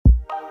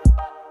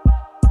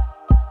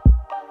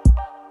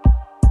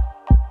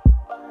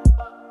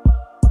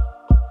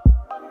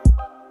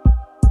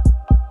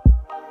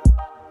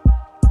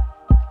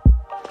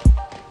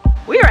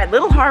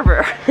little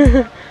harbor.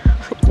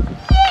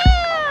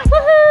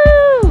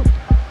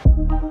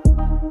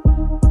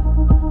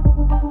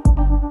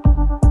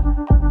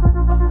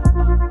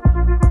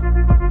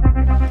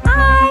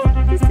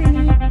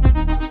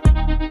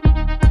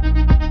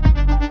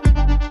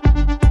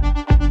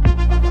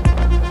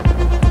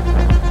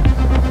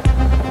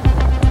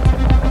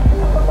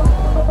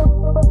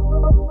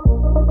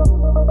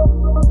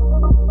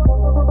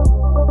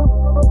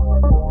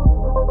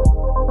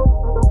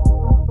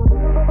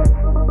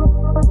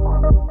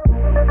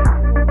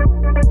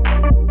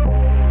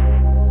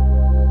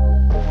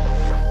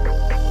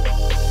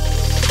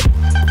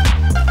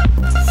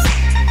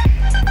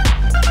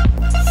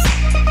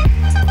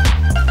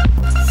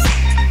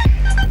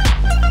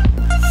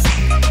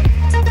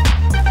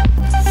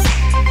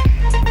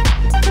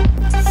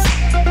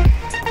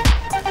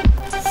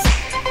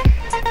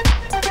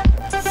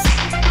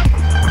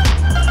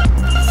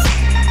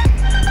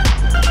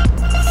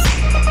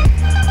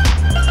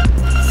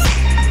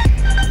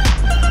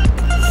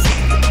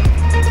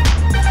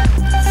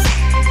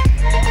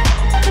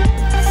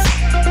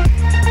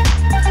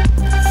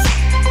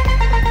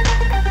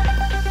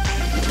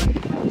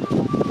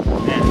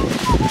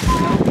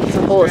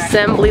 Whole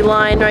assembly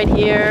line right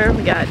here.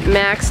 We got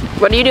Max.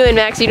 What are you doing,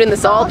 Max? Are you doing the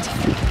salt?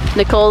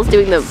 Nicole's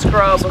doing the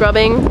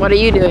scrubbing. What are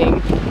you doing?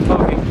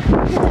 Poking.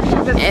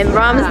 And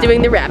Rom's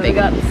doing the wrapping.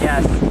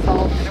 Yes.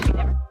 Salt.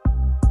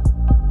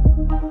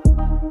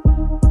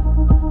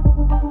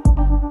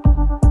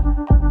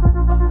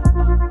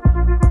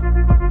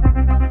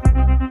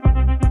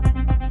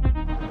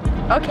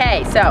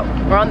 Okay, so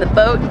we're on the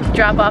boat to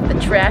drop off the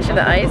trash and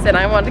the ice, and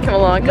I wanted to come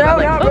along because I'm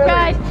like, oh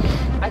guys.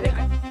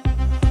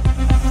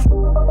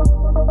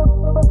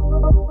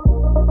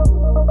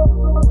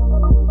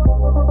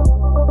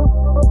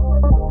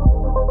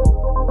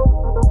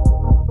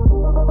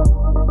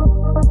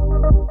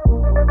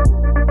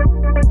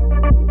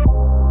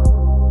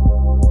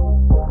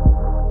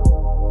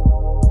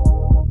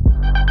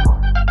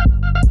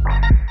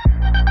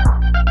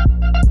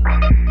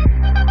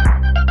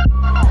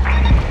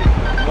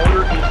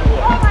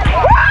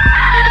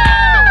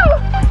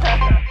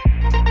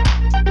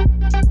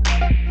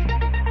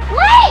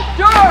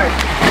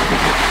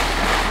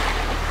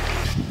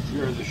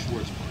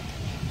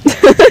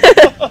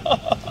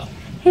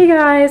 Hey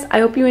guys, I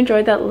hope you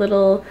enjoyed that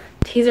little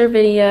teaser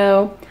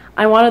video.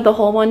 I wanted the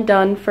whole one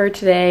done for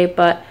today,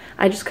 but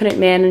I just couldn't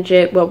manage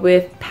it, what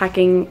with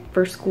packing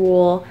for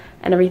school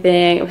and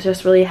everything. It was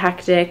just really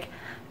hectic.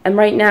 And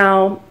right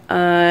now,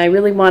 I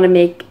really want to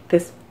make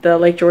the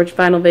Lake George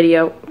final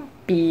video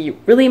be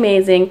really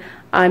amazing.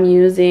 I'm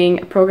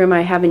using a program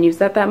I haven't used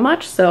that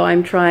much, so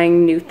I'm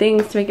trying new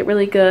things to make it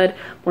really good,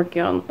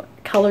 working on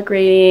color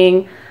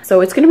grading. So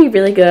it's going to be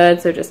really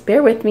good, so just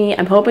bear with me.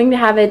 I'm hoping to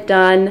have it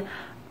done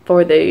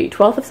for the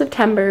 12th of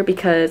September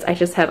because I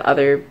just have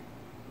other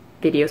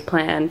videos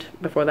planned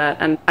before that,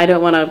 and I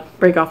don't want to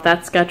break off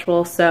that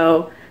schedule,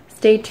 so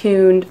stay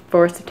tuned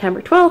for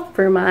September 12th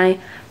for my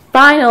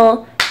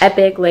final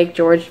epic Lake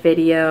George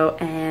video.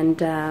 And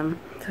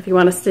so if you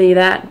want to see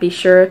that, be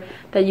sure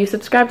that you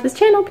subscribe to this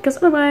channel because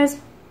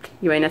otherwise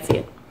you might not see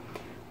it.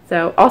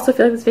 So also, if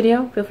you like this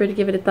video, feel free to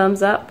give it a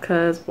thumbs up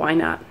because why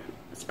not?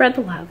 Spread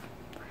the love.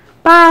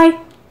 Bye!